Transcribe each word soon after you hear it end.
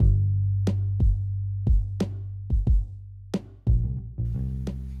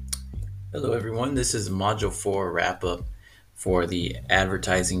Hello, everyone. This is Module 4 wrap up for the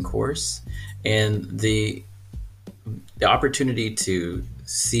advertising course. And the opportunity to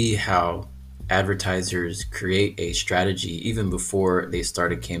see how advertisers create a strategy even before they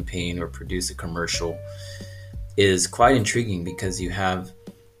start a campaign or produce a commercial is quite intriguing because you have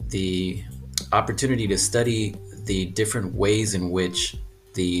the opportunity to study the different ways in which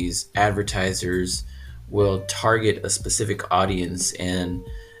these advertisers will target a specific audience and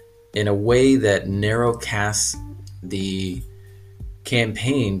in a way that narrowcasts the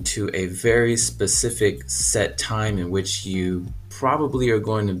campaign to a very specific set time in which you probably are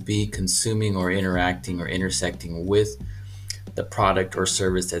going to be consuming or interacting or intersecting with the product or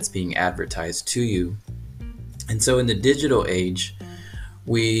service that's being advertised to you. And so in the digital age,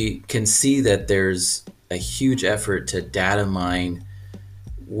 we can see that there's a huge effort to data mine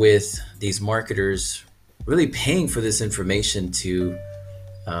with these marketers really paying for this information to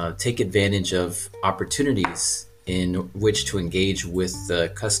take advantage of opportunities in which to engage with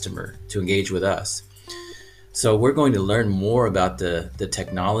the customer, to engage with us. So we're going to learn more about the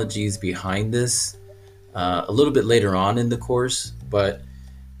technologies behind this a little bit later on in the course, but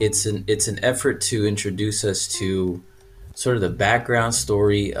it's an effort to introduce us to sort of the background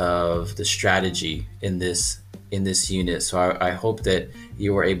story of the strategy in this unit. So I hope that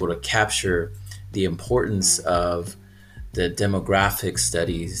you are able to capture the importance of the demographic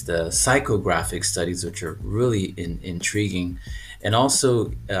studies, the psychographic studies, which are really intriguing, and also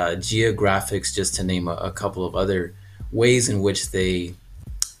geographics, just to name a couple of other ways in which they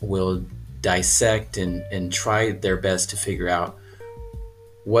will dissect and try their best to figure out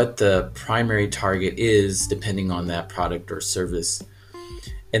what the primary target is depending on that product or service.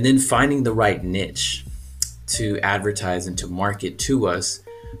 And then finding the right niche to advertise and to market to us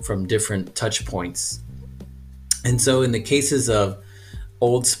from different touch points. And so, in the cases of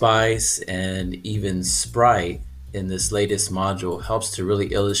Old Spice and even Sprite in this latest module, helps to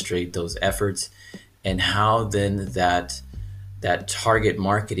really illustrate those efforts and how then that target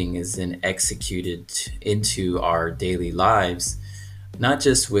marketing is then executed into our daily lives, not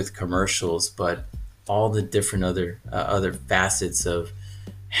just with commercials, but all the different other facets of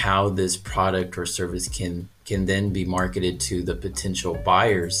how this product or service can then be marketed to the potential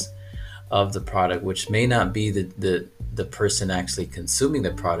buyers of the product, which may not be the person actually consuming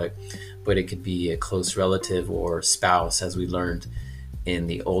the product, but it could be a close relative or spouse, as we learned in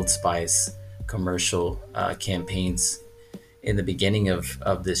the Old Spice commercial campaigns in the beginning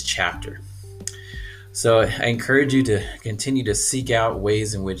of this chapter. So I encourage you to continue to seek out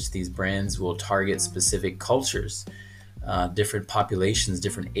ways in which these brands will target specific cultures, different populations,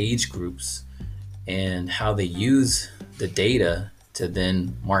 different age groups, and how they use the data to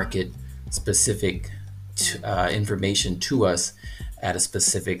then market specific information to us at a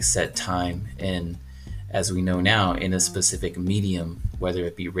specific set time, and as we know now, in a specific medium, whether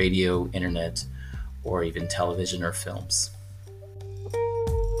it be radio, internet, or even television or films.